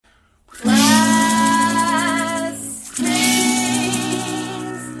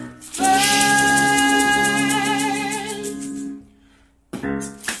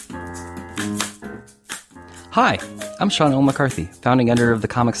Hi, I'm Sean L. McCarthy, founding editor of The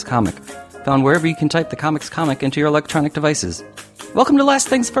Comics Comic, found wherever you can type The Comics Comic into your electronic devices. Welcome to Last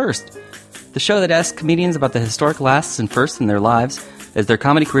Things First, the show that asks comedians about the historic lasts and firsts in their lives as their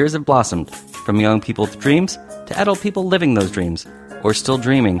comedy careers have blossomed, from young people with dreams to adult people living those dreams, or still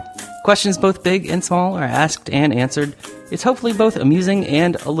dreaming. Questions both big and small are asked and answered. It's hopefully both amusing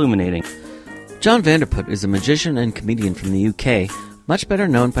and illuminating. John Vanderput is a magician and comedian from the UK, much better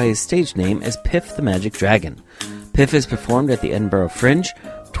known by his stage name as Piff the Magic Dragon. Piff has performed at the Edinburgh Fringe,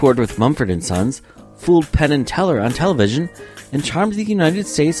 toured with Mumford and Sons, fooled Penn Teller on television, and charmed the United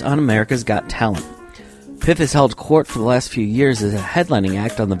States on America's Got Talent. Piff has held court for the last few years as a headlining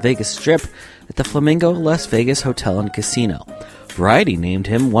act on the Vegas Strip at the Flamingo Las Vegas Hotel and Casino. Variety named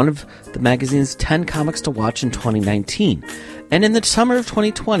him one of the magazine's 10 comics to watch in 2019, and in the summer of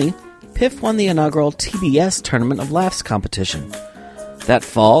 2020, Piff won the inaugural TBS Tournament of Laughs competition. That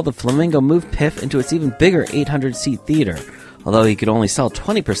fall, the Flamingo moved Piff into its even bigger 800-seat theater, although he could only sell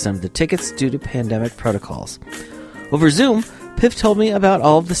 20% of the tickets due to pandemic protocols. Over Zoom, Piff told me about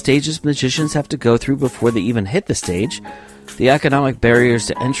all of the stages magicians have to go through before they even hit the stage, the economic barriers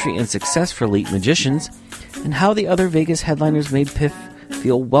to entry and success for elite magicians, and how the other Vegas headliners made Piff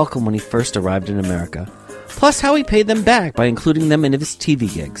feel welcome when he first arrived in America, plus how he paid them back by including them in his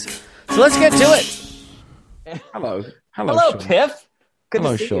TV gigs. So let's get to it! Hello, Hello, Sean. Piff. Good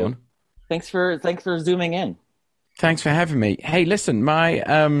Hello, to see Sean. you. Thanks for zooming in. Thanks for having me. Hey, listen, my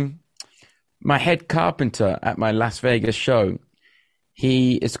head carpenter at my Las Vegas show,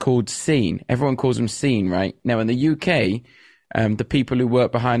 he is called Scene. Everyone calls him Scene, right? Now in the UK, the people who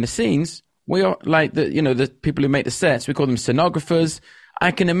work behind the scenes, we are like the people who make the sets. We call them scenographers.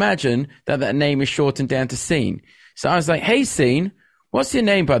 I can imagine that name is shortened down to Scene. So I was like, "Hey, Scene, what's your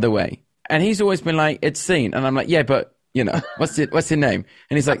name, by the way?" And he's always been like, "It's Scene," and I'm like, "Yeah, but what's your name?"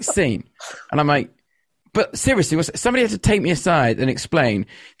 And he's like, "Scene," and I'm like, "But seriously, somebody had to take me aside and explain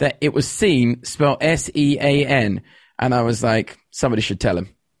that it was Scene, spelled S-E-A-N." And I was like, somebody should tell him.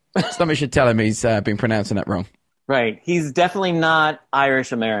 Somebody should tell him he's been pronouncing that wrong. Right. He's definitely not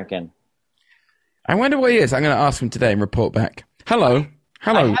Irish-American. I wonder what he is. I'm going to ask him today and report back. Hello,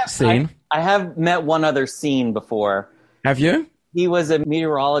 Scene. I have met one other Scene before. Have you? He was a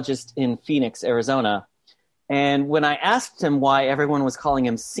meteorologist in Phoenix, Arizona. And when I asked him why everyone was calling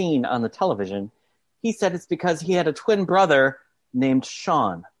him Scene on the television, he said it's because he had a twin brother named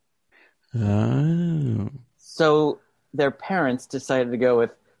Sean. Oh. So their parents decided to go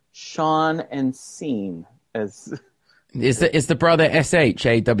with Sean and Scene as... Is the brother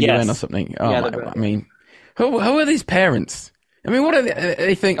S-H-A-W-N or something? Oh, yeah, I mean, who are these parents? I mean, what are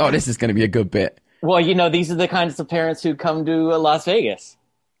they think, oh, this is going to be a good bit. Well, these are the kinds of parents who come to Las Vegas.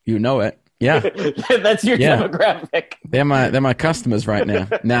 You know it. Yeah. That's your demographic. They're my customers right now.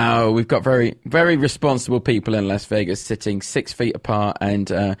 No, we've got very, very responsible people in Las Vegas sitting 6 feet apart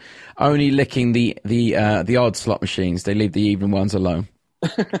and only licking the odd slot machines. They leave the even ones alone.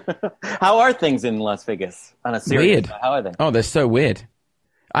 How are things in Las Vegas on a serious Weird. note? How are they? Oh, they're so weird.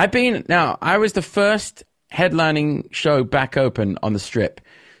 I was the first headlining show back open on the Strip.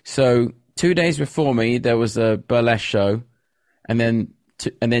 So 2 days before me, there was a burlesque show, and then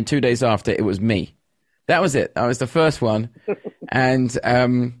 2 days after, it was me. That was it. I was the first one, and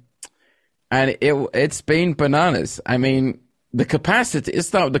it's been bananas. I mean, the capacity. Let's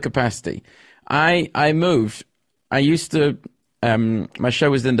start with the capacity. I moved. I used to. My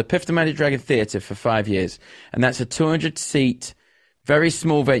show was in the Piff the Magic Dragon Theatre for 5 years, and that's a 200-seat, very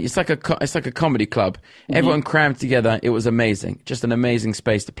small venue. It's like a comedy club. Mm-hmm. Everyone crammed together. It was amazing. Just an amazing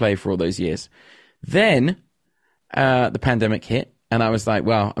space to play for all those years. Then the pandemic hit, and I was like,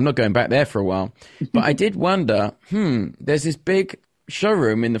 well, I'm not going back there for a while. But I did wonder, there's this big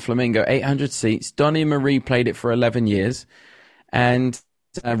showroom in the Flamingo, 800 seats. Donnie and Marie played it for 11 years. And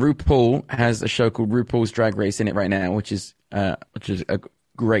RuPaul has a show called RuPaul's Drag Race in it right now, which is a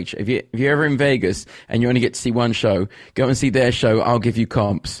great show. If you're ever in Vegas and you only get to see one show, go and see their show. I'll give you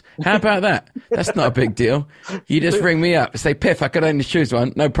comps. How about that? That's not a big deal. You just ring me up and say, Piff, I could only choose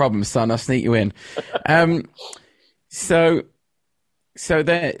one. No problem, son. I'll sneak you in. So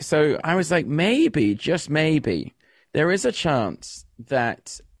I was like, maybe, just maybe, there is a chance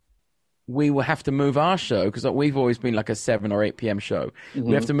that we will have to move our show, because we've always been like a 7 or 8 p.m. show. Mm-hmm.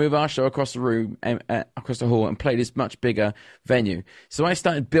 We have to move our show across the room, and across the hall, and play this much bigger venue. So I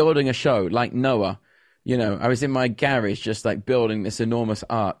started building a show like Noah. I was in my garage just like building this enormous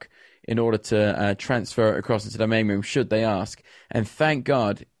ark in order to transfer it across into the main room, should they ask. And thank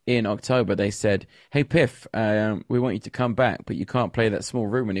God, in October, they said, "Hey, Piff, we want you to come back, but you can't play that small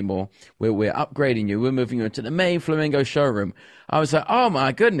room anymore. We're upgrading you. We're moving you into the main Flamingo showroom." I was like, "Oh,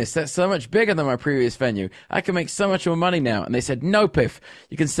 my goodness, that's so much bigger than my previous venue. I can make so much more money now." And they said, "No, Piff,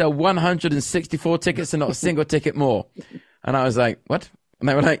 you can sell 164 tickets and not a single ticket more." And I was like, "What?" And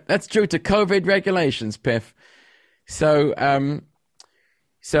they were like, "That's due to COVID regulations, Piff."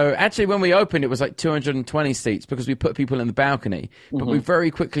 So actually, when we opened, it was like 220 seats because we put people in the balcony. But we very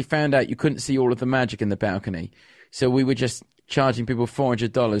quickly found out you couldn't see all of the magic in the balcony. So we were just charging people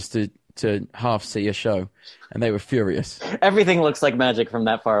 $400 to half see a show. And they were furious. Everything looks like magic from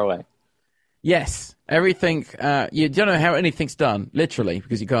that far away. Yes. Everything. You don't know how anything's done, literally,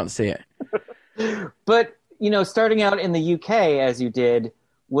 because you can't see it. But, starting out in the UK, as you did,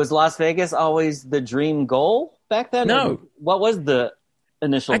 was Las Vegas always the dream goal back then? No. Or what was the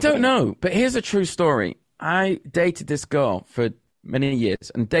initial I don't thing? know, but here's a true story. I dated this girl for many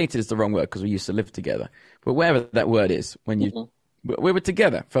years, and dated is the wrong word because we used to live together. But whatever that word is, when you we were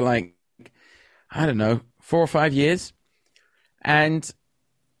together for like, I don't know, 4 or 5 years, and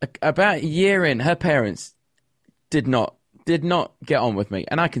about a year in, her parents did not get on with me,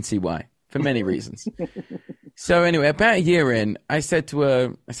 and I can see why for many reasons. So anyway, about a year in, I said to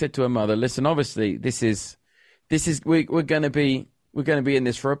her mother, "Listen, obviously we're going to be in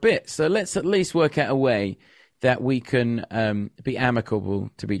this for a bit. So let's at least work out a way that we can be amicable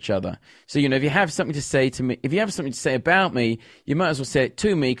to each other. So, if you have something to say to me, if you have something to say about me, you might as well say it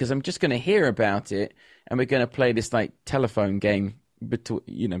to me because I'm just going to hear about it. And we're going to play this like telephone game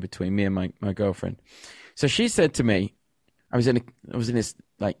between me and my girlfriend." So she said to me, I was in this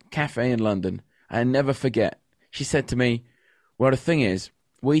like cafe in London. I never forget. She said to me, "Well, the thing is,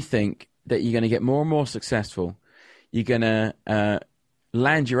 we think that you're going to get more and more successful. You're going to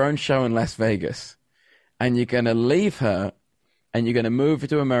land your own show in Las Vegas, and you're going to leave her, and you're going to move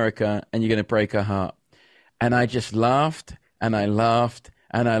to America, and you're going to break her heart." And I just laughed, and I laughed,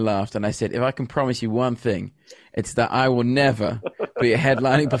 and I laughed. And I said, "If I can promise you one thing, it's that I will never be a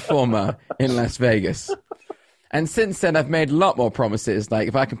headlining performer in Las Vegas." And since then, I've made a lot more promises. Like,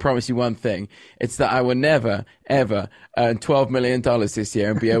 if I can promise you one thing, it's that I will never, ever earn $12 million this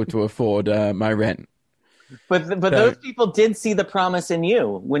year and be able to afford my rent. But those people did see the promise in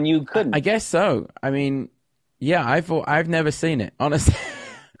you when you couldn't. I guess so. I mean, yeah, I've never seen it, honestly.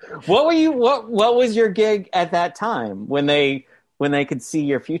 What was your gig at that time when they could see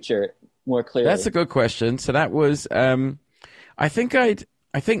your future more clearly? That's a good question. So that was I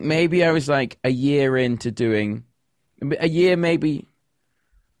think maybe I was like a year into doing a year maybe.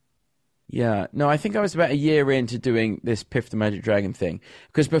 Yeah, no, I think I was about a year into doing this Piff the Magic Dragon thing.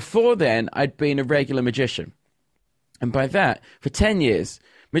 Because before then, I'd been a regular magician. And by that, for 10 years,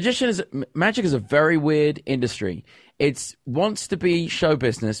 magic is a very weird industry. It wants to be show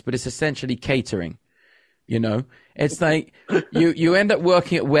business, but it's essentially catering. It's like you end up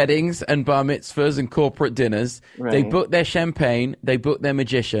working at weddings and bar mitzvahs and corporate dinners. Right. They book their champagne. They book their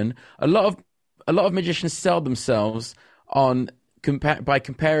magician. A lot of magicians sell themselves by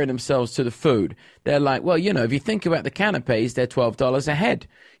comparing themselves to the food. They're like, well, if you think about the canapes, they're $12 a head.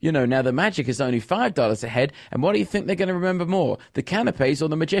 Now the magic is only $5 a head. And what do you think they're going to remember more, the canapes or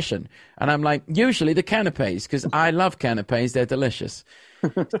the magician? And I'm like, usually the canapes, because I love canapes. They're delicious.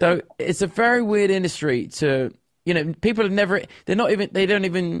 So it's a very weird industry to, people have never, they don't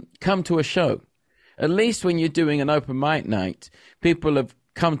even come to a show. At least when you're doing an open mic night, people have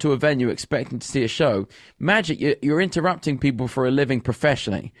come to a venue expecting to see a show. Magic, you're interrupting people for a living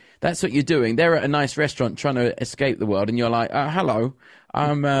professionally. That's what you're doing. They're at a nice restaurant trying to escape the world, and you're like, "Hello,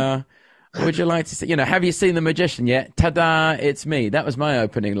 would you like to see, have you seen The Magician yet? Ta-da, it's me." That was my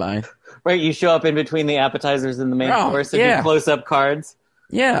opening line. Right, you show up in between the appetizers and the main course and do close-up cards.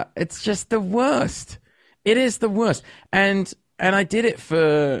 Yeah, it's just the worst. It is the worst. And I did it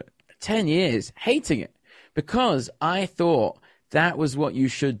for 10 years, hating it, because I thought that was what you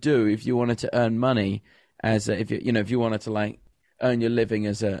should do if you wanted to earn money if you wanted to like earn your living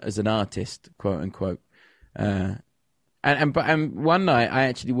as an artist, quote unquote. And one night I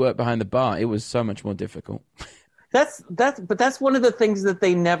actually worked behind the bar. It was so much more difficult. That's one of the things that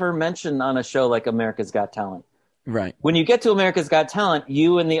they never mention on a show like America's Got Talent. Right. When you get to America's Got Talent,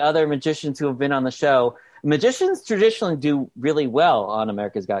 you and the other magicians who have been on the show, magicians traditionally do really well on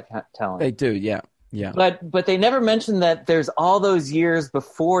America's Got Talent. They do, yeah. Yeah. But they never mention that there's all those years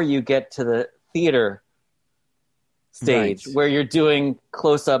before you get to the theater stage, right, where you're doing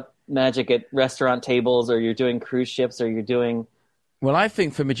close-up magic at restaurant tables, or you're doing cruise ships, or you're doing... Well, I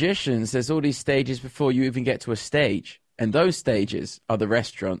think for magicians, there's all these stages before you even get to a stage. And those stages are the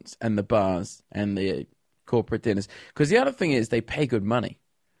restaurants and the bars and the corporate dinners. Because the other thing is they pay good money.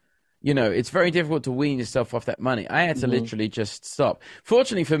 You know, it's very difficult to wean yourself off that money. I had to literally just stop.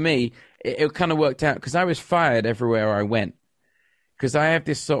 Fortunately for me, it kind of worked out because I was fired everywhere I went. Because I have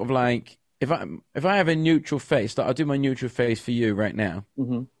this sort of like, if I have a neutral face, like I'll do my neutral face for you right now.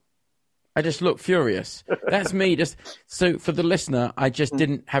 I just look furious. That's me. Just so for the listener, I just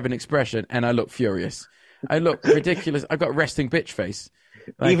didn't have an expression, and I look furious. I look ridiculous. I got resting bitch face.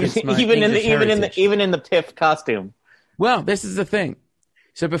 Like even in the Piff costume. Well, this is the thing.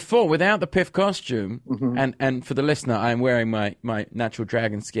 So before, without the Piff costume, and for the listener, I'm wearing my natural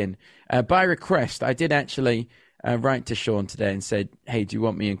dragon skin. By request, I did actually write to Sean today and said, "Hey, do you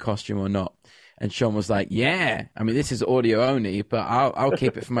want me in costume or not?" And Sean was like, "Yeah. I mean, this is audio only, but I'll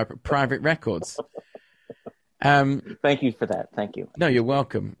keep it for my private records." Thank you for that. Thank you. No, you're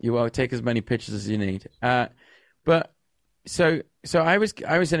welcome. You will take as many pictures as you need. But so I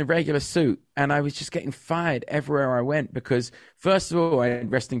was in a regular suit, and I was just getting fired everywhere I went because first of all, I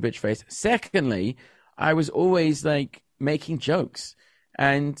had resting bitch face. Secondly, I was always like making jokes,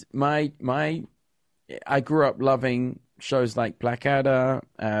 and I grew up loving shows like Blackadder,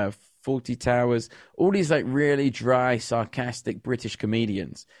 Fawlty Towers, all these like really dry, sarcastic British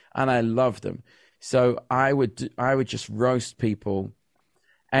comedians, and I loved them. So I would just roast people.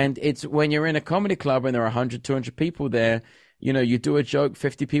 And it's when you're in a comedy club and there are 100, 200 people there, you know, you do a joke,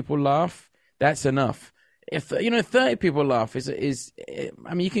 50 people laugh, that's enough. If, 30 people laugh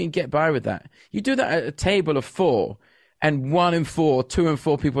I mean, you can get by with that. You do that at a table of 4 and 1 in 4, 2 in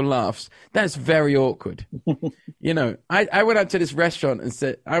 4 people laughs. That's very awkward. I went up to this restaurant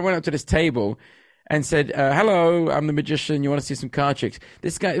and I went up to this table and said, "Hello, I'm the magician. You want to see some card tricks?"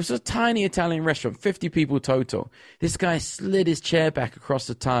 This guy, it was a tiny Italian restaurant, 50 people total. This guy slid his chair back across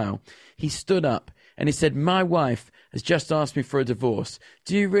the tile. He stood up and he said, "My wife has just asked me for a divorce.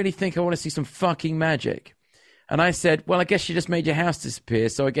 Do you really think I want to see some fucking magic?" And I said, "Well, I guess she just made your house disappear,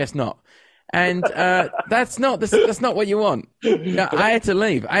 so I guess not." And that's not what you want. I had to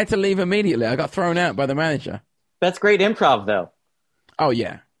leave. I had to leave immediately. I got thrown out by the manager. That's great improv, though. Oh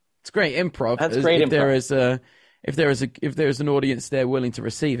yeah. It's great improv. That's great improv. If there is an audience there willing to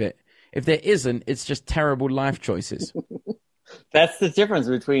receive it. If there isn't, it's just terrible life choices. That's the difference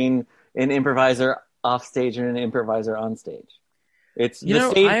between an improviser off stage and an improviser on stage.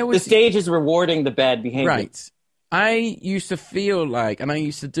 The stage is rewarding the bad behavior. Right. I used to feel like, and I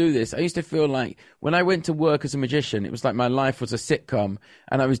used to do this, I used to feel like when I went to work as a magician, it was like my life was a sitcom,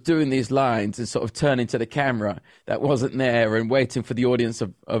 and I was doing these lines and sort of turning to the camera that wasn't there and waiting for the audience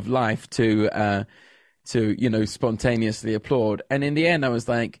of life to spontaneously applaud. And in the end, I was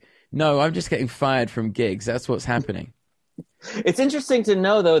like, no, I'm just getting fired from gigs. That's what's happening. It's interesting to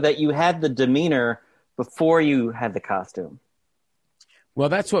know, though, that you had the demeanor before you had the costume. Well,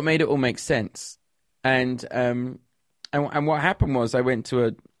 that's what made it all make sense. And what happened was I went to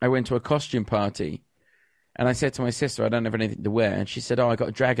a costume party, and I said to my sister, "I don't have anything to wear," and she said, "Oh, I got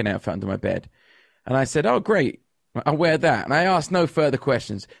a dragon outfit under my bed," and I said, "Oh, great, I'll wear that." And I asked no further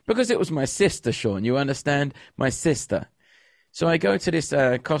questions because it was my sister, Sean. You understand, my sister. So I go to this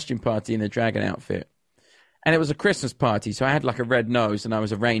costume party in a dragon outfit, and it was a Christmas party, so I had like a red nose, and I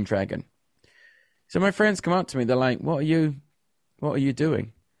was a rain dragon. So my friends come up to me, they're like, "What are you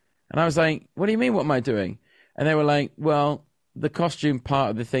doing?" And I was like, "What do you mean, what am I doing?" And they were like, "Well, the costume part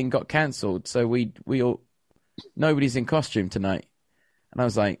of the thing got cancelled, so nobody's in costume tonight." And I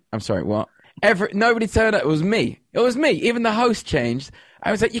was like, "I'm sorry, what?" Nobody turned up. It was me. It was me. Even the host changed.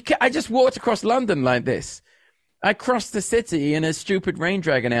 I was like, I just walked across London like this. I crossed the city in a stupid rain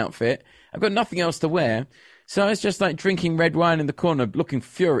dragon outfit. I've got nothing else to wear. So I was just like drinking red wine in the corner, looking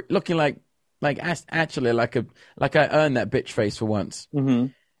like actually like I earned that bitch face for once. Mm-hmm.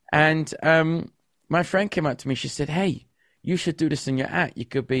 And my friend came up to me. She said, "Hey, you should do this in your act. You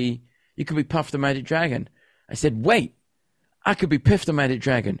could be Puff the Magic Dragon." I said, "Wait, I could be Piff the Magic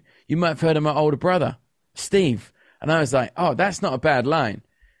Dragon. You might have heard of my older brother, Steve." And I was like, "Oh, that's not a bad line."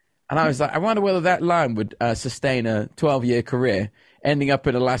 And I was like, I wonder whether that line would sustain a 12-year career, ending up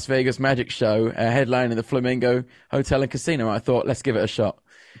at a Las Vegas magic show, headlining the Flamingo Hotel and Casino. I thought, let's give it a shot.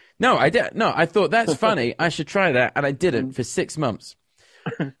 No, I did. No, I thought that's funny. I should try that. And I didn't for 6 months.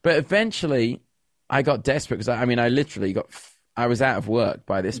 But eventually, I got desperate because I was out of work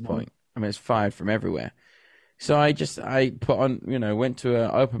by this point. I mean, I was fired from everywhere. So I put on, went to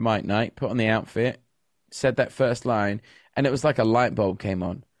an open mic night, put on the outfit, said that first line, and it was like a light bulb came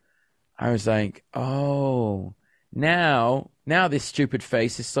on. I was like, oh, now this stupid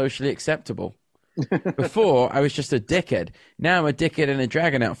face is socially acceptable. Before, I was just a dickhead. Now I'm a dickhead in a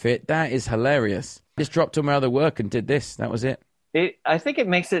dragon outfit. That is hilarious. just dropped all my other work and did this. That was it. I think it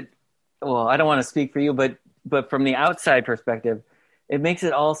makes it, well, I don't want to speak for you, but from the outside perspective, it makes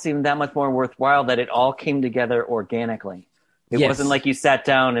it all seem that much more worthwhile that it all came together organically. It wasn't like you sat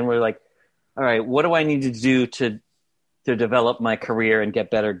down and were like, all right, what do I need to do to develop my career and get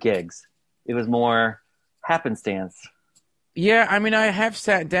better gigs? It was more happenstance. Yeah, I mean, I have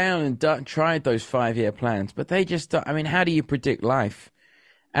sat down and tried those 5-year plans, but they just, I mean, how do you predict life?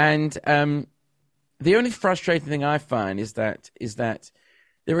 And the only frustrating thing I find is that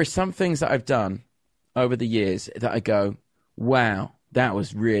there are some things that I've done over the years that I go, wow, that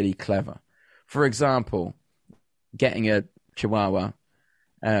was really clever. For example, getting a chihuahua,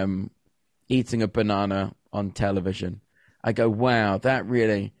 eating a banana on television. I go, wow, that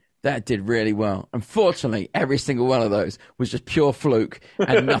did really well. Unfortunately, every single one of those was just pure fluke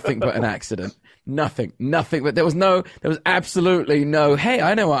and nothing but an accident. Nothing. But there was absolutely no, hey,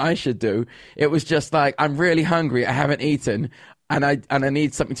 I know what I should do. It was just like, I'm really hungry. I haven't eaten and I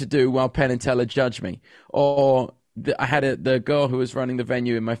need something to do while Penn and Teller judge me. Or I had the girl who was running the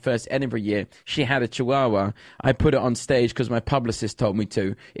venue in my first Edinburgh year. She had a chihuahua. I put it on stage because my publicist told me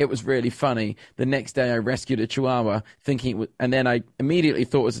to. It was really funny. The next day I rescued a chihuahua and then I immediately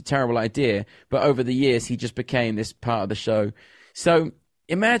thought it was a terrible idea. But over the years, he just became this part of the show. So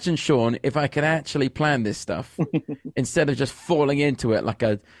imagine, Sean, if I could actually plan this stuff instead of just falling into it like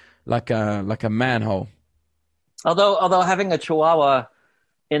a manhole. Although having a chihuahua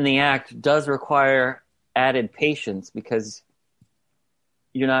in the act does require added patience because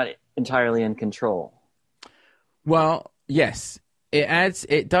you're not entirely in control. Well, yes,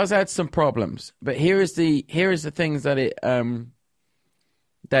 it does add some problems, but here is the things that it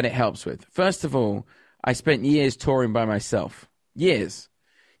helps with. First of all, I spent years touring by myself. Years.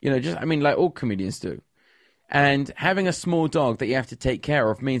 Like all comedians do. And having a small dog that you have to take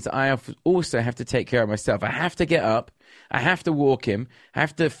care of means that I also have to take care of myself. I have to get up, I have to walk him, I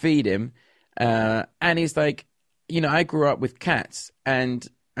have to feed him. And he's like, I grew up with cats, and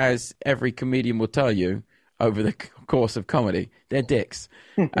as every comedian will tell you over the course of comedy, they're dicks.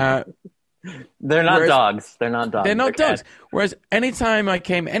 They're not dogs. They're not dogs. They're not dogs. Whereas anytime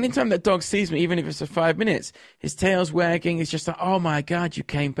that dog sees me, even if it's for 5 minutes, his tail's wagging. He's just like, oh my God, you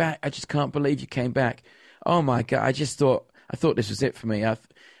came back. I just can't believe you came back. Oh my God. I thought this was it for me.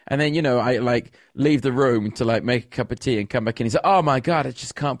 And then, I like leave the room to like make a cup of tea and come back in. He's like, oh my God, I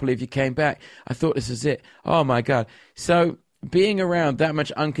just can't believe you came back. I thought this was it. Oh my God. So being around that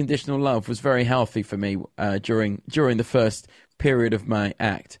much unconditional love was very healthy for me during the first period of my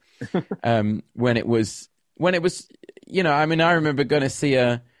act. When it was, I remember going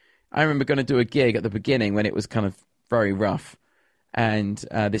to do a gig at the beginning when it was kind of very rough. And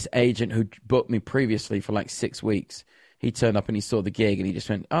this agent who booked me previously for like 6 weeks, he turned up and he saw the gig and he just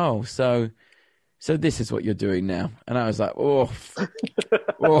went, oh, so this is what you're doing now. And I was like, oof.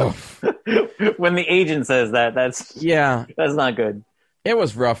 When the agent says that, that's not good. It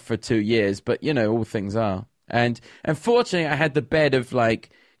was rough for 2 years, but all things are. And fortunately I had the bed of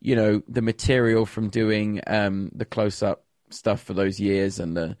like, the material from doing the close-up stuff for those years.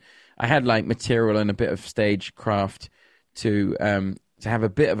 And I had like material and a bit of stage craft to have a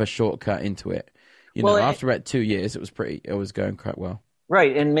bit of a shortcut into it. After about 2 years, it was going quite well.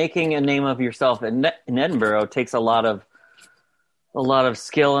 Right, and making a name of yourself in Edinburgh takes a lot of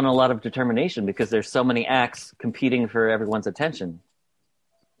skill and a lot of determination because there's so many acts competing for everyone's attention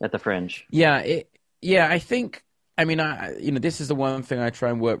at the Fringe. Yeah, I think. I mean, this is the one thing I try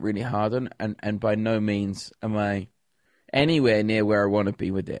and work really hard on, and by no means am I anywhere near where I want to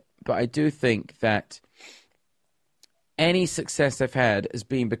be with it. But I do think that any success I've had has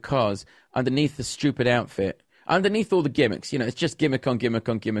been because underneath the stupid outfit, underneath all the gimmicks, it's just gimmick on gimmick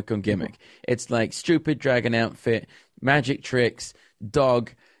on gimmick on gimmick. It's like stupid dragon outfit, magic tricks,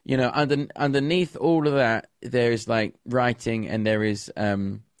 dog. Underneath all of that, there's like writing and there's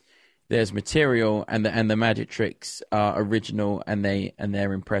material, and the magic tricks are original and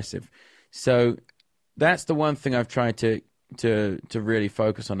they're impressive. So that's the one thing I've tried to really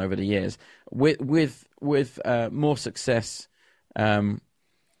focus on over the years with more success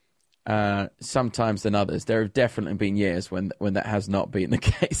sometimes than others. There have definitely been years when that has not been the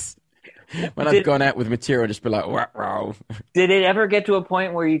case. When I've gone out with material, just be like, wow. Did it ever get to a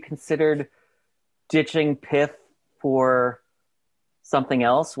point where you considered ditching Piff for something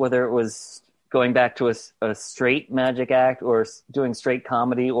else, whether it was going back to a straight magic act or doing straight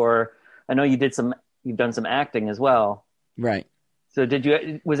comedy, or I know you've done some acting as well. Right. So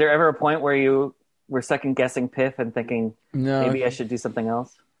was there ever a point where you were second guessing Piff and thinking, no, maybe I should do something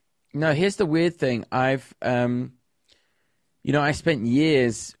else? No, here's the weird thing. I spent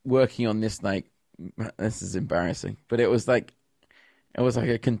years working on this like this is embarrassing, but it was like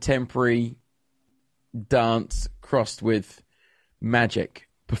a contemporary dance crossed with magic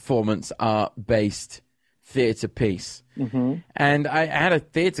performance art based theater piece. Mm-hmm. And I had a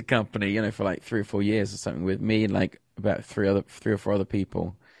theater company, for like 3 or 4 years or something with me and like about three or four other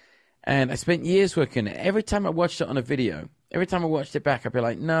people. And I spent years working it. Every time I watched it on a video, every time I watched it back, I'd be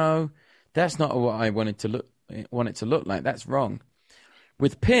like, no, that's not what I want it to look like. That's wrong.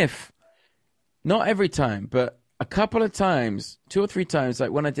 With Piff, not every time, but a couple of times, 2 or 3 times,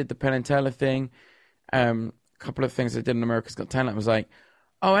 like when I did the Penn Teller thing, a couple of things I did in America's Got Talent, I was like,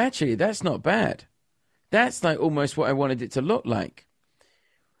 oh, actually, that's not bad. That's like almost what I wanted it to look like.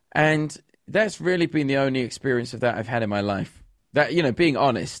 And that's really been the only experience of that I've had in my life. That, being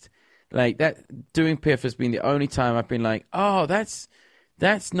honest, like that, doing Piff has been the only time I've been like, oh, that's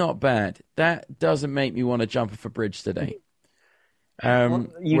not bad. That doesn't make me want to jump off a bridge today. You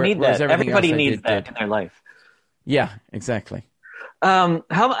need that. Everybody needs that in their life. Yeah, exactly.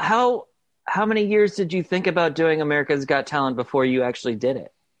 How many years did you think about doing America's Got Talent before you actually did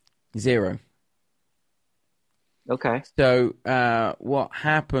it? 0. Okay. So what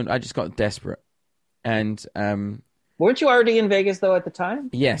happened? I just got desperate, and weren't you already in Vegas though at the time?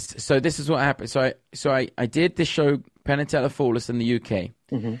 Yes. So this is what happened. So I did this show, Penn Teller Flawless, in the UK.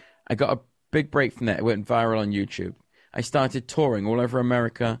 Mm-hmm. I got a big break from that. It went viral on YouTube. I started touring all over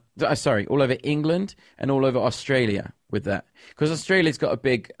America. All over England and all over Australia with that, because Australia's got a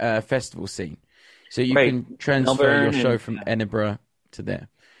big festival scene, so you can transfer your show from Edinburgh to there,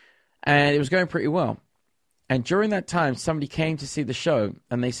 and it was going pretty well. And during that time, somebody came to see the show,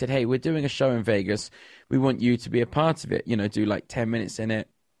 and they said, hey, we're doing a show in Vegas. We want you to be a part of it, do like 10 minutes in it.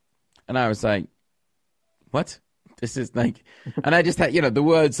 And I was like, what? This is like... And I just had, the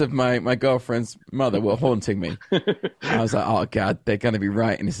words of my girlfriend's mother were haunting me. I was like, oh, God, they're going to be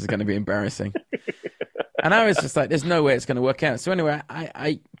right, and this is going to be embarrassing. And I was just like, there's no way it's going to work out. So anyway,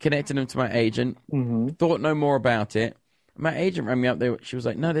 I connected them to my agent, thought no more about it. My agent rang me up there. She was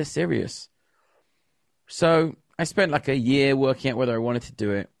like, no, they're serious. So I spent like a year working out whether I wanted to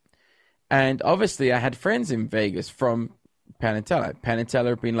do it. And obviously I had friends in Vegas from Penn Teller. Penn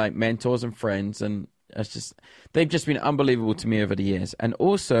Teller have been like mentors and friends, and they've just been unbelievable to me over the years. And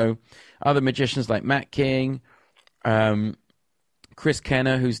also other magicians like Matt King, Chris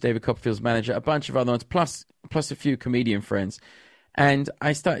Kenner, who's David Copperfield's manager, a bunch of other ones, plus a few comedian friends. And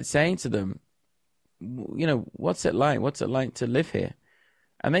I started saying to them, what's it like? What's it like to live here?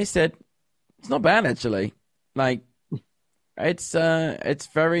 And they said, it's not bad, actually. Like, it's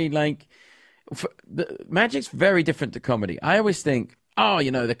very like, the magic's very different to comedy. I always think,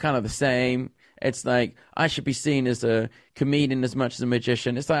 they're kind of the same. It's like, I should be seen as a comedian as much as a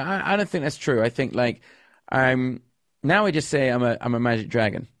magician. It's like, I don't think that's true. I think like, now I just say I'm a magic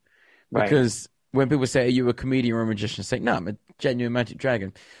dragon, because when people say, are you a comedian or a magician? I say, no, I'm a genuine magic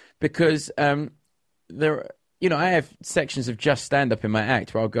dragon, because I have sections of just stand-up in my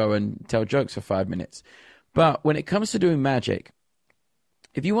act where I'll go and tell jokes for 5 minutes. But when it comes to doing magic,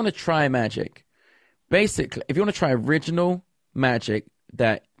 if you want to try magic, basically, if you want to try original magic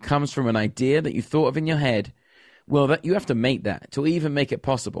that comes from an idea that you thought of in your head, well, that you have to make that to even make it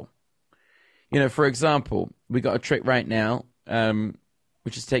possible. For example, we got a trick right now,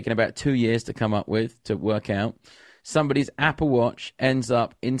 which has taken about 2 years to come up with, to work out. Somebody's Apple Watch ends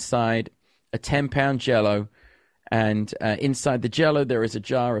up inside a 10-pound Jell-O, and inside the Jell-O there is a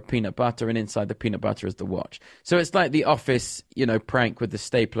jar of peanut butter, and inside the peanut butter is the watch. So it's like the Office, prank with the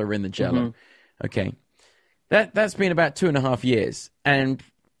stapler in the Jell-O. Mm-hmm. Okay, that's been about 2.5 years, and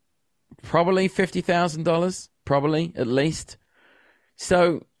probably $50,000, probably at least.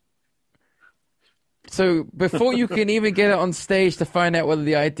 So before you can even get it on stage to find out whether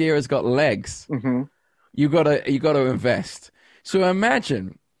the idea has got legs, you gotta invest. So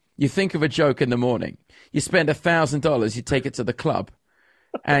imagine you think of a joke in the morning. You spend $1,000, you take it to the club,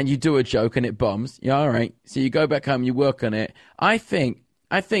 and you do a joke and it bombs. Yeah, all right. So you go back home, you work on it. I think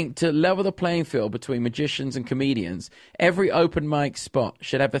to level the playing field between magicians and comedians, every open mic spot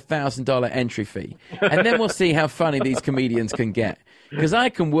should have $1,000 entry fee. And then we'll see how funny these comedians can get. Because I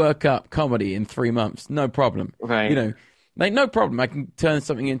can work up comedy in 3 months, no problem. Right. Like no problem. I can turn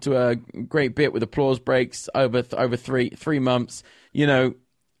something into a great bit with applause breaks over 3 months,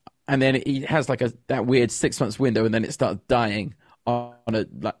 and then it has like that weird 6 months window, and then it starts dying on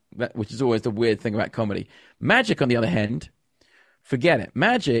that, which is always the weird thing about comedy. Magic, on the other hand, forget it.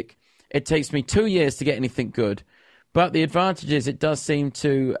 Magic, it takes me 2 years to get anything good, but the advantage is it does seem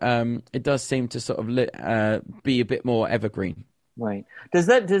to sort of be a bit more evergreen. Right. Does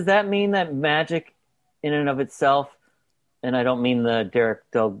that mean that magic, in and of itself, and I don't mean the Derek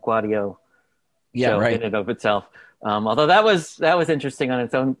Del Guadio show in and of itself. Although that was interesting on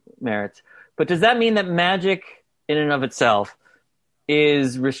its own merits. But does that mean that magic in and of itself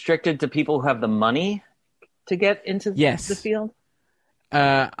is restricted to people who have the money to get into the field?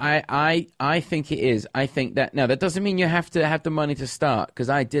 I think it is. I think that that doesn't mean you have to have the money to start, because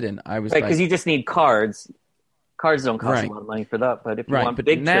I didn't. I was because you just need cards. Cards don't cost a lot of money for that, but if you want big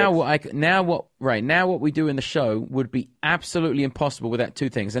trips... Now what we do in the show would be absolutely impossible without two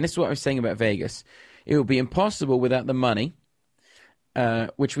things. And this is what I was saying about Vegas. It would be impossible without the money,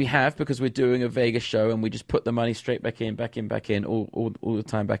 which we have because we're doing a Vegas show and we just put the money straight back in, all the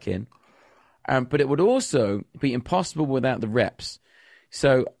time back in. But it would also be impossible without the reps.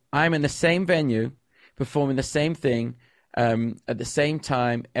 So I'm in the same venue, performing the same thing at the same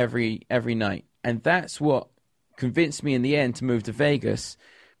time every night. And that's what convinced me in the end to move to Vegas,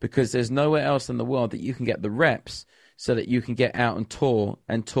 because there's nowhere else in the world that you can get the reps so that you can get out and tour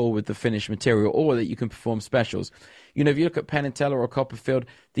with the finished material, or that you can perform specials. You know, if you look at Penn and Teller or Copperfield,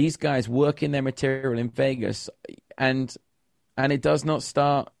 these guys work in their material in Vegas, and it does not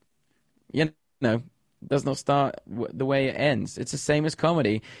start, does not start the way it ends. It's the same as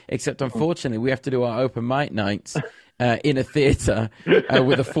comedy, except unfortunately we have to do our open mic nights in a theater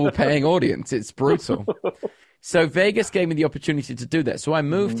with a full paying audience. It's brutal. So Vegas gave me the opportunity to do that. So I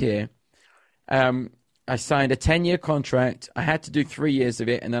moved here. I signed a 10-year contract. I had to do 3 years of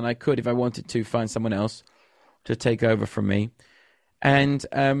it, and then I could, if I wanted to, find someone else to take over from me. And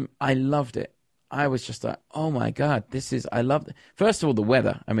I loved it. I was just like, oh my God, I love it. First of all, the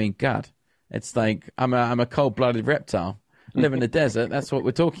weather. I mean, God, it's like I'm a cold-blooded reptile. I live in the desert. That's what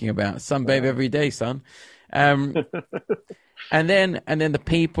we're talking about. Sunbathe every day, son. And then the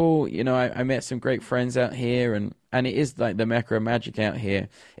people, I met some great friends out here, and it is like the Mecca of magic out here.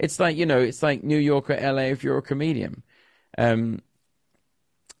 It's like, it's like New York or LA if you're a comedian. And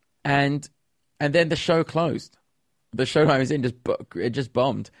then the show closed. The show I was in just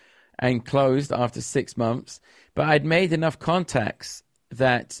bombed and closed after 6 months. But I'd made enough contacts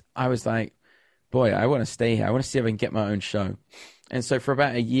that I was like, boy, I want to stay here. I want to see if I can get my own show. And so for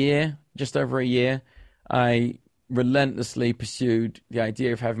about a year, just over a year, I relentlessly pursued the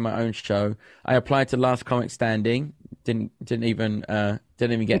idea of having my own show. I applied to Last Comic Standing, didn't even get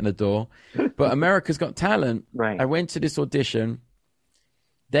in the door. But America's Got Talent. Right. I went to this audition.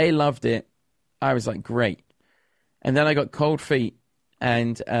 They loved it. I was like, great. And then I got cold feet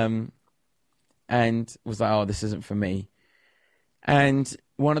and was like, oh, this isn't for me. And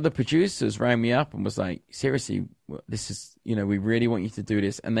one of the producers rang me up and was like, seriously, this is, we really want you to do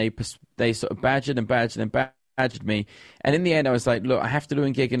this. And they sort of badgered me. And in the end, I was like, look, I have to do a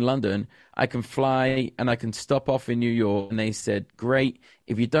gig in London. I can fly and I can stop off in New York. And they said, great.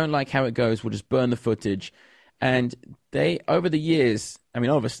 If you don't like how it goes, we'll just burn the footage. And they, over the years, I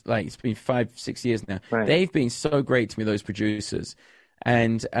mean, obviously, it's been 5-6 years now. Right. They've been so great to me, those producers.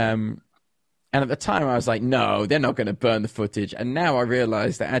 And at the time, I was like, no, they're not going to burn the footage. And now I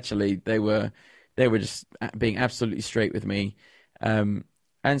realize that actually they were just being absolutely straight with me. And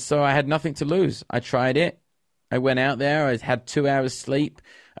so I had nothing to lose. I tried it. I went out there. I had 2 hours sleep.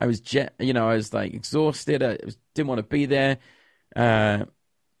 I was I was like exhausted. I didn't want to be there.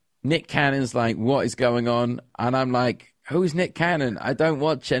 Nick Cannon's like, what is going on? And I'm like, who's Nick Cannon? I don't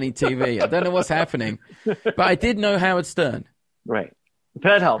watch any TV. I don't know what's happening. But I did know Howard Stern. Right.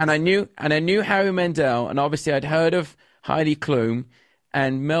 That helped. And I knew Harry Mandel, and obviously I'd heard of Heidi Klum,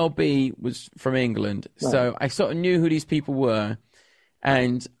 and Mel B was from England. Right. So I sort of knew who these people were,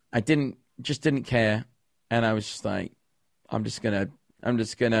 and I didn't care. And I was just like, I'm just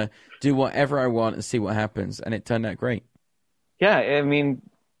gonna do whatever I want and see what happens. And it turned out great. Yeah, I mean,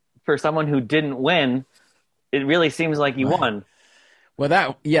 for someone who didn't win, it really seems like you won. Well,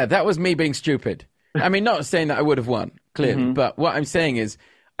 that was me being stupid. I mean, not saying that I would have won, clearly, but what I'm saying is,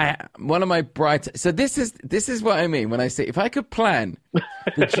 one of my so this is what I mean when I say, if I could plan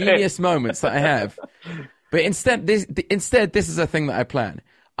the genius moments that I have, but instead this is a thing that I plan.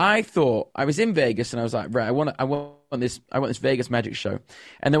 I thought I was in Vegas and I was like, right, I want this Vegas magic show.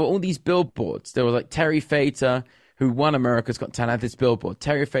 And there were all these billboards. There was like Terry Fator, who won America's Got Talent, had this billboard.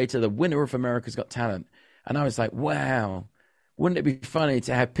 Terry Fator, the winner of America's Got Talent. And I was like, wow, wouldn't it be funny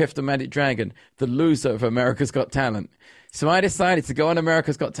to have Piff the Magic Dragon, the loser of America's Got Talent? So I decided to go on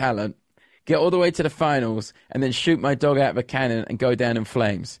America's Got Talent, get all the way to the finals, and then shoot my dog out of a cannon and go down in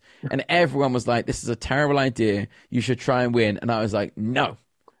flames. And everyone was like, this is a terrible idea. You should try and win. And I was like, no,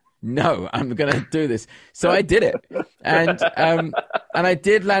 I'm going to do this. So I did it. And I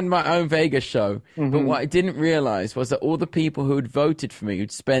did land my own Vegas show. Mm-hmm. But what I didn't realize was that all the people who had voted for me,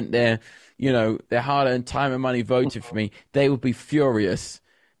 who'd spent their hard-earned time and money voted for me, they would be furious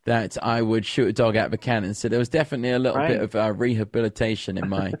that I would shoot a dog out of a cannon. So there was definitely a little bit of rehabilitation in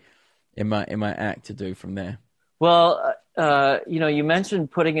my act to do from there. Well, you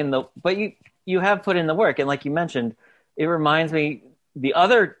mentioned putting in but you have put in the work, and like you mentioned, it reminds me the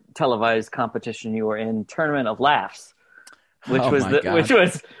other televised competition you were in, Tournament of Laughs, which was let's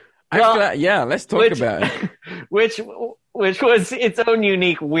talk about it. which was its own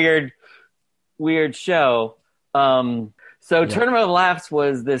unique weird show. Tournament of Laughs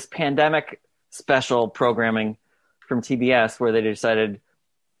was this pandemic special programming from TBS where they decided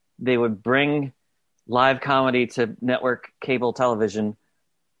they would bring live comedy to network cable television,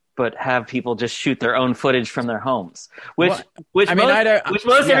 but have people just shoot their own footage from their homes, which most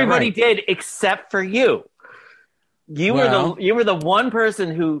everybody did except for you. You were the one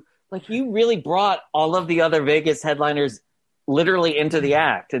person who, like, you really brought all of the other Vegas headliners literally into the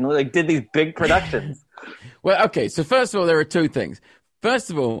act and like did these big productions. Well, okay. So first of all, there are two things. First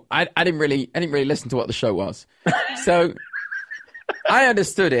of all, I didn't really listen to what the show was, so I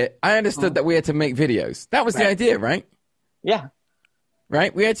understood it. I understood that we had to make videos. That was the idea, right? Yeah.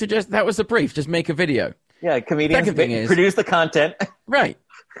 Right? We had to that was the brief, just make a video. Yeah, comedians produce the content. Right.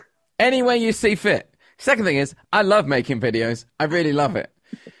 Any way you see fit. Second thing is, I love making videos. I really love it.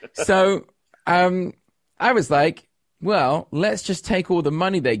 So I was like, well, let's just take all the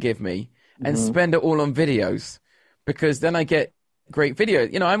money they give me and spend it all on videos, because then I get great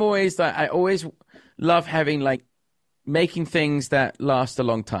videos. I'm always like, I always love having like making things that last a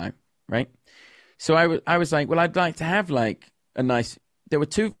long time, right? So I was like, well, I'd like to have like a nice. There were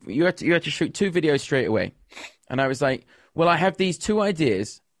two. You had to shoot 2 videos straight away, and I was like, well, I have these 2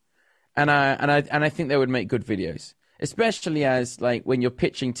 ideas, and I think they would make good videos, especially as like when you're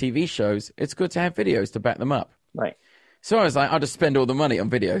pitching TV shows, it's good to have videos to back them up. Right. So I was like, I'll just spend all the money on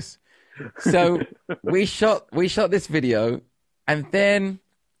videos. So we shot this video, and then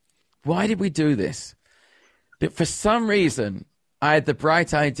why did we do this? But for some reason, I had the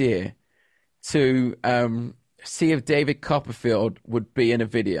bright idea to see if David Copperfield would be in a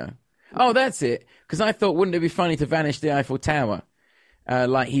video. Oh, that's it. Because I thought, wouldn't it be funny to vanish the Eiffel Tower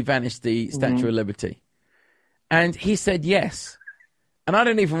like he vanished the Statue of Liberty? And he said yes. And I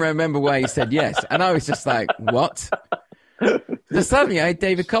don't even remember why he said yes. And I was just like, what? So suddenly I had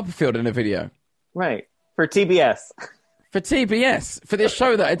David Copperfield in a video. Right. For TBS. For TBS. For this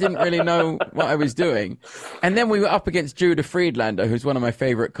show that I didn't really know what I was doing. And then we were up against Judah Friedlander, who's one of my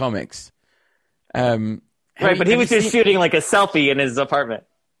favorite comics. Right, but he was just shooting like a selfie in his apartment.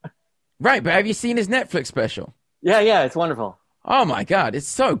 Right, but have you seen his Netflix special? Yeah, it's wonderful. Oh my God, it's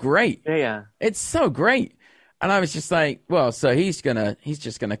so great. Yeah. It's so great. And I was just like, well, so he's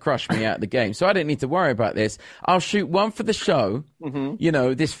just gonna crush me out of the game. So I didn't need to worry about this. I'll shoot one for the show,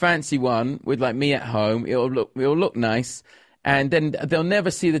 this fancy one with like me at home. It'll look nice. And then they'll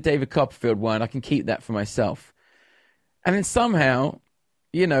never see the David Copperfield one. I can keep that for myself. And then somehow,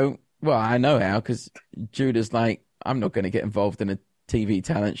 well, I know how, because Judah's like, I'm not going to get involved in a TV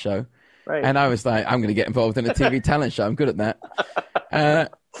talent show. Right. And I was like, I'm going to get involved in a TV talent show. I'm good at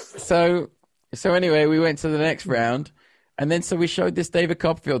that. So anyway, we went to the next round. And then so we showed this David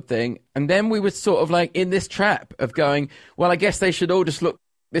Copperfield thing. And then we were sort of like in this trap of going, well, I guess they should all just look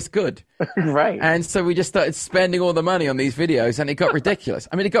this good. Right. And so we just started spending all the money on these videos, and it got ridiculous.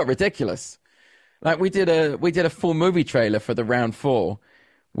 I mean, it got ridiculous. Like we did a full movie trailer for the round 4.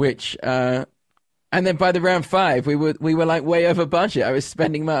 Which, and then by the round 5, we were like way over budget. I was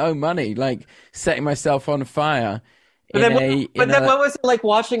spending my own money, like setting myself on fire. What was it like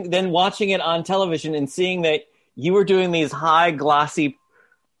watching it on television and seeing that you were doing these high glossy,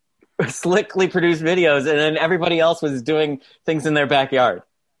 slickly produced videos, and then everybody else was doing things in their backyard?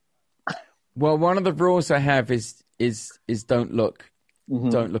 Well, one of the rules I have is don't look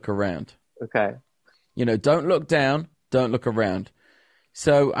around. Okay. Don't look down, don't look around.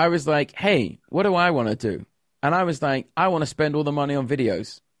 So I was like, hey, what do I want to do? And I was like, I want to spend all the money on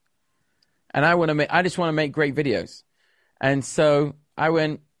videos. And I just want to make great videos. And so I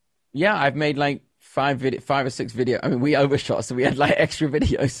went, yeah, I've made like 5 or 6 videos. I mean, we overshot, so we had like extra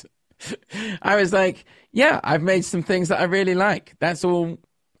videos. I was like, yeah, I've made some things that I really like. That's all.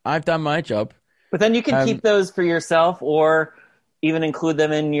 I've done my job. But then you can keep those for yourself, or even include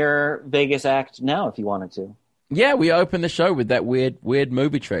them in your Vegas act now if you wanted to. Yeah, we opened the show with that weird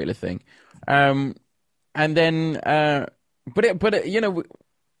movie trailer thing, and then,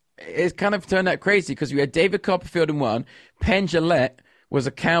 it kind of turned out crazy because we had David Copperfield in one, Penn Teller was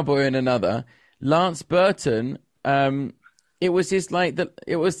a cowboy in another, Lance Burton, it was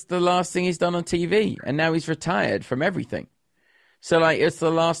the last thing he's done on TV, and now he's retired from everything. So, like, it's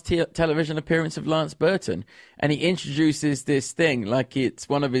the last television appearance of Lance Burton, and he introduces this thing like it's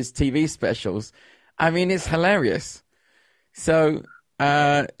one of his TV specials. I mean, it's hilarious. So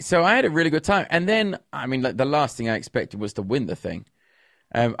I had a really good time. And then, I mean, like, the last thing I expected was to win the thing.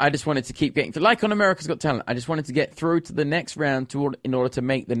 I just wanted to keep getting through, like on America's Got Talent. I just wanted to get through to the next round in order to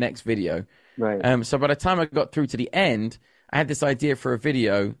make the next video. Right. So by the time I got through to the end, I had this idea for a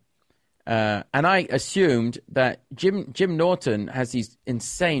video. And I assumed that Jim Norton has these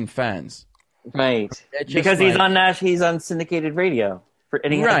insane fans, right? Because he's on syndicated radio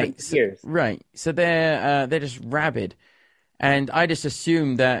and he has been for years, right? So they're just rabid, and I just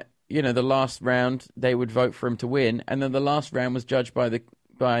assumed that the last round they would vote for him to win, and then the last round was judged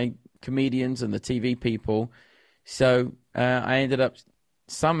by comedians and the TV people. So I ended up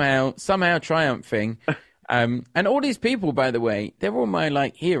somehow triumphing. And all these people, by the way, they're all my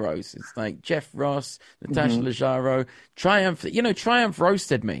like heroes. It's like Jeff Ross, Natasha Leggero, Triumph. Triumph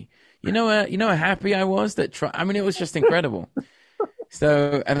roasted me. You know how happy I was that. It was just incredible.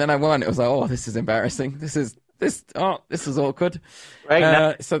 So, and then I won. It was like, oh, this is embarrassing. This is awkward.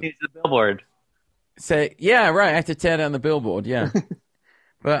 Right. So it's the billboard. So yeah, right. I had to tear down the billboard. Yeah.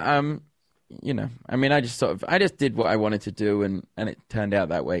 But I just did what I wanted to do, and it turned out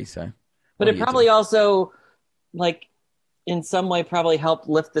that way. So. But it probably also, like, in some way probably helped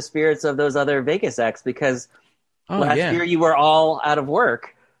lift the spirits of those other Vegas acts, because last year you were all out of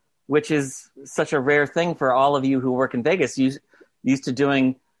work, which is such a rare thing for all of you who work in Vegas. You used to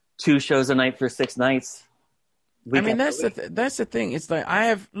doing 2 shows a night for 6 nights. That's the thing. It's like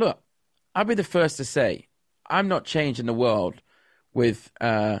I'll be the first to say, I'm not changing the world with,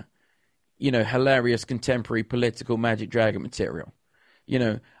 hilarious contemporary political Magic Dragon material.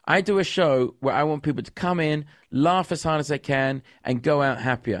 I do a show where I want people to come in, laugh as hard as they can, and go out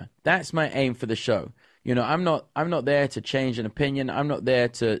happier. That's my aim for the show. I'm not there to change an opinion. I'm not there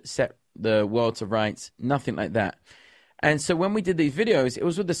to set the world to rights. Nothing like that. And so when we did these videos, it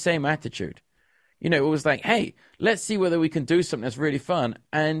was with the same attitude. It was like, hey, let's see whether we can do something that's really fun.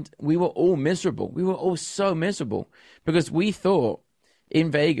 And we were all miserable. We were all so miserable because we thought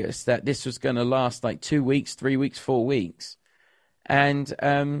in Vegas that this was going to last like 2 weeks, 3 weeks, 4 weeks. And,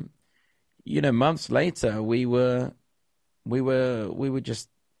 months later, we were just,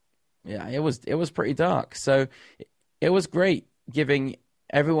 it was pretty dark. So it was great giving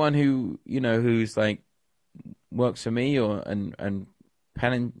everyone who's like works for me and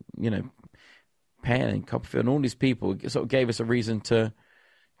Penn and Copperfield and all these people sort of gave us a reason to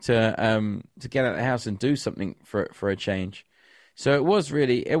get out of the house and do something for a change. So it was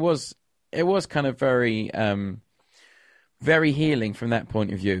kind of very, very healing from that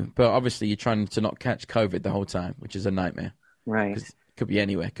point of view. But obviously you're trying to not catch COVID the whole time, which is a nightmare. Right. It could be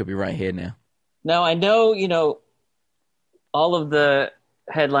anywhere. It could be right here now. Now, I know, all of the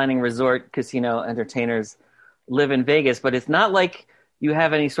headlining resort casino entertainers live in Vegas, but it's not like you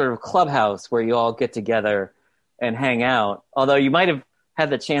have any sort of clubhouse where you all get together and hang out. Although you might have had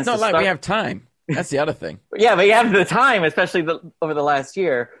the chance to start... we have time. That's the other thing. Yeah, but you have the time, especially over the last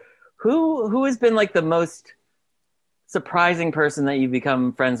year. Who has been like the most surprising person that you've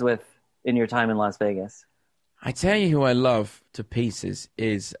become friends with in your time in Las Vegas? I tell you who I love to pieces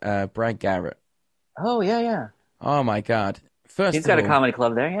is Brad Garrett. Oh, yeah. Oh, my God. He's got a comedy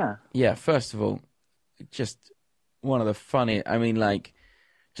club there, yeah. Yeah, first of all, just one of the funniest.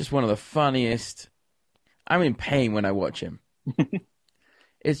 Just one of the funniest. I'm in pain when I watch him.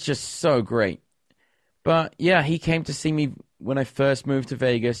 It's just so great. But, yeah, he came to see me when I first moved to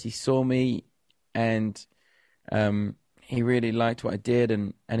Vegas. He saw me, and he really liked what I did,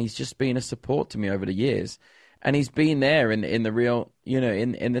 and he's just been a support to me over the years. And he's been there in the real,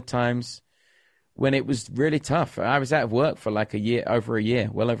 in the times when it was really tough. I was out of work for like well over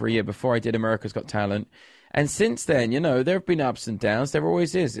a year before I did America's Got Talent. And since then, there have been ups and downs. There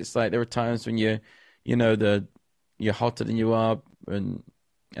always is. It's like there are times when you're hotter than you are, and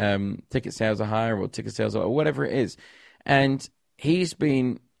ticket sales are higher, or ticket sales or whatever it is. And he's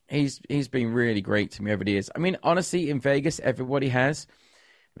been really great to me over the years. I mean, honestly, in Vegas, everybody has.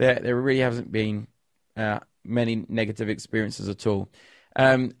 There really hasn't been many negative experiences at all.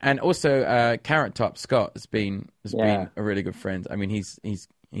 And also, Carrot Top Scott has been a really good friend. I mean, he's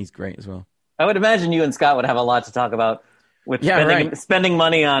great as well. I would imagine you and Scott would have a lot to talk about with spending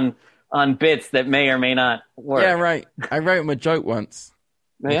money on bits that may or may not work. Yeah, right. I wrote him a joke once.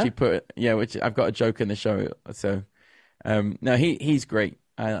 Which which I've got a joke in the show. So, no, he's great.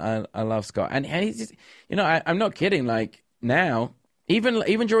 I love Scott, and he's just, I'm not kidding. Like now,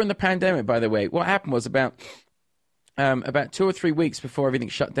 even during the pandemic, by the way, what happened was about 2 or 3 weeks before everything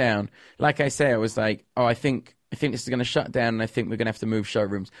shut down. Like I say, I was like, I think I think this is going to shut down, and I think we're going to have to move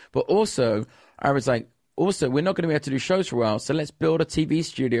showrooms. But also, I was like, also, we're not going to be able to do shows for a while, so let's build a TV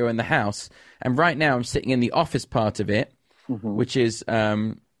studio in the house. And right now, I'm sitting in the office part of it, which is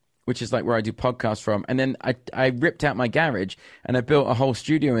like where I do podcasts from. And then I ripped out my garage, and I built a whole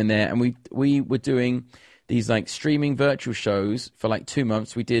studio in there. And we were doing these like streaming virtual shows for like 2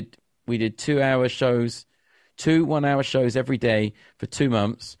 months. We did 2-hour shows, 2 1-hour shows every day for 2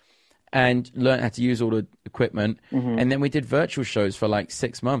 months. And learned how to use all the equipment. And then we did virtual shows for like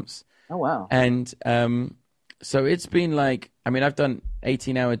 6 months. Oh, wow. And so it's been like, I mean, I've done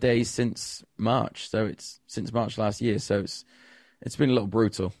 18-hour days since March. So it's since March last year. So it's been a little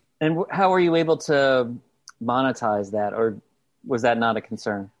brutal. And how were you able to monetize that? Or was that not a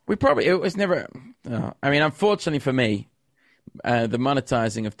concern? It was never, I mean, unfortunately for me, the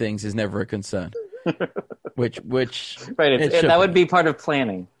monetizing of things is never a concern. which right. That would be part of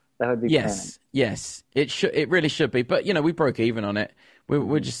planning. That would be planning. Yes, it really should be. But we broke even on it.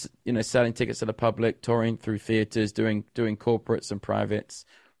 We're just selling tickets to the public, touring through theaters, doing corporates and privates.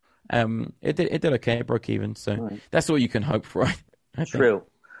 It did okay. It broke even. So that's all you can hope for. True.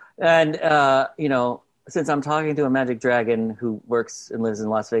 And since I'm talking to a Magic Dragon who works and lives in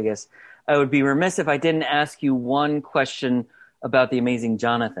Las Vegas, I would be remiss if I didn't ask you one question about the amazing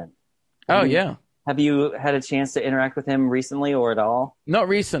Jonathan. Oh yeah. Have you had a chance to interact with him recently or at all? Not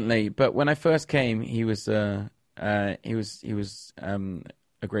recently, but when I first came, he was a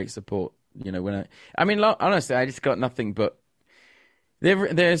great support. Honestly, I just got nothing but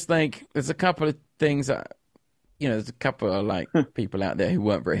there's a couple of things that, there's a couple of like people out there who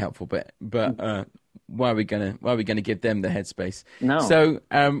weren't very helpful, but why are we gonna give them the headspace? No. So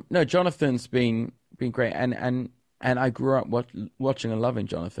no, Jonathan's been great, and I grew up watching and loving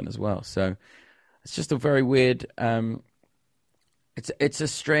Jonathan as well. So. It's just a very weird. It's a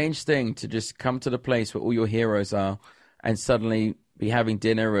strange thing to just come to the place where all your heroes are, and suddenly be having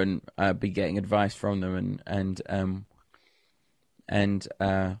dinner and be getting advice from them,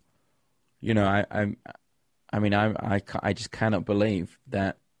 I just cannot believe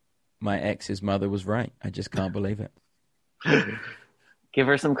that my ex's mother was right. I just can't believe it. Give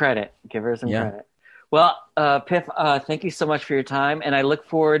her some credit. Credit. Well, Piff, thank you so much for your time, and I look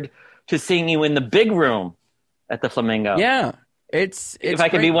forward to seeing you in the big room at the Flamingo. Yeah, it's if I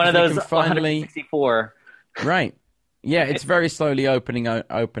could be one of those finally 164. Right. Yeah, it's very slowly opening.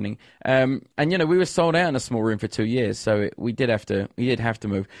 And we were sold out in a small room for 2 years, so we did have to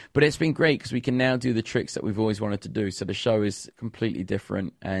move. But it's been great because we can now do the tricks that we've always wanted to do. So the show is completely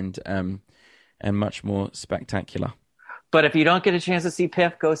different and much more spectacular. But if you don't get a chance to see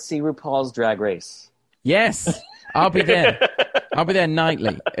Piff, go see RuPaul's Drag Race. Yes, I'll be there. I'll be there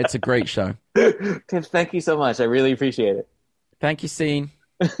nightly. It's a great show. Piff, thank you so much. I really appreciate it. Thank you, Scene.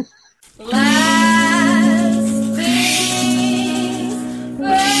 Last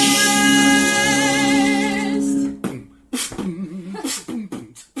things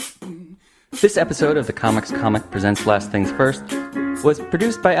first. This episode of the Comics Comic Presents Last Things First was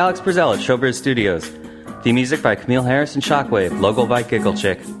produced by Alex Brazell at Showbiz Studios. Theme music by Camille Harris and Shockwave, logo by Giggle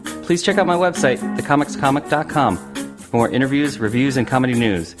Chick. Please check out my website, thecomicscomic.com, for more interviews, reviews, and comedy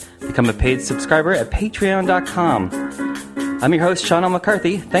news. Become a paid subscriber at patreon.com. I'm your host, Sean L.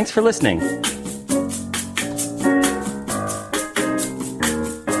 McCarthy. Thanks for listening.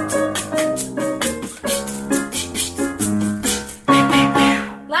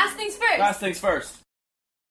 Last things first. Last things first.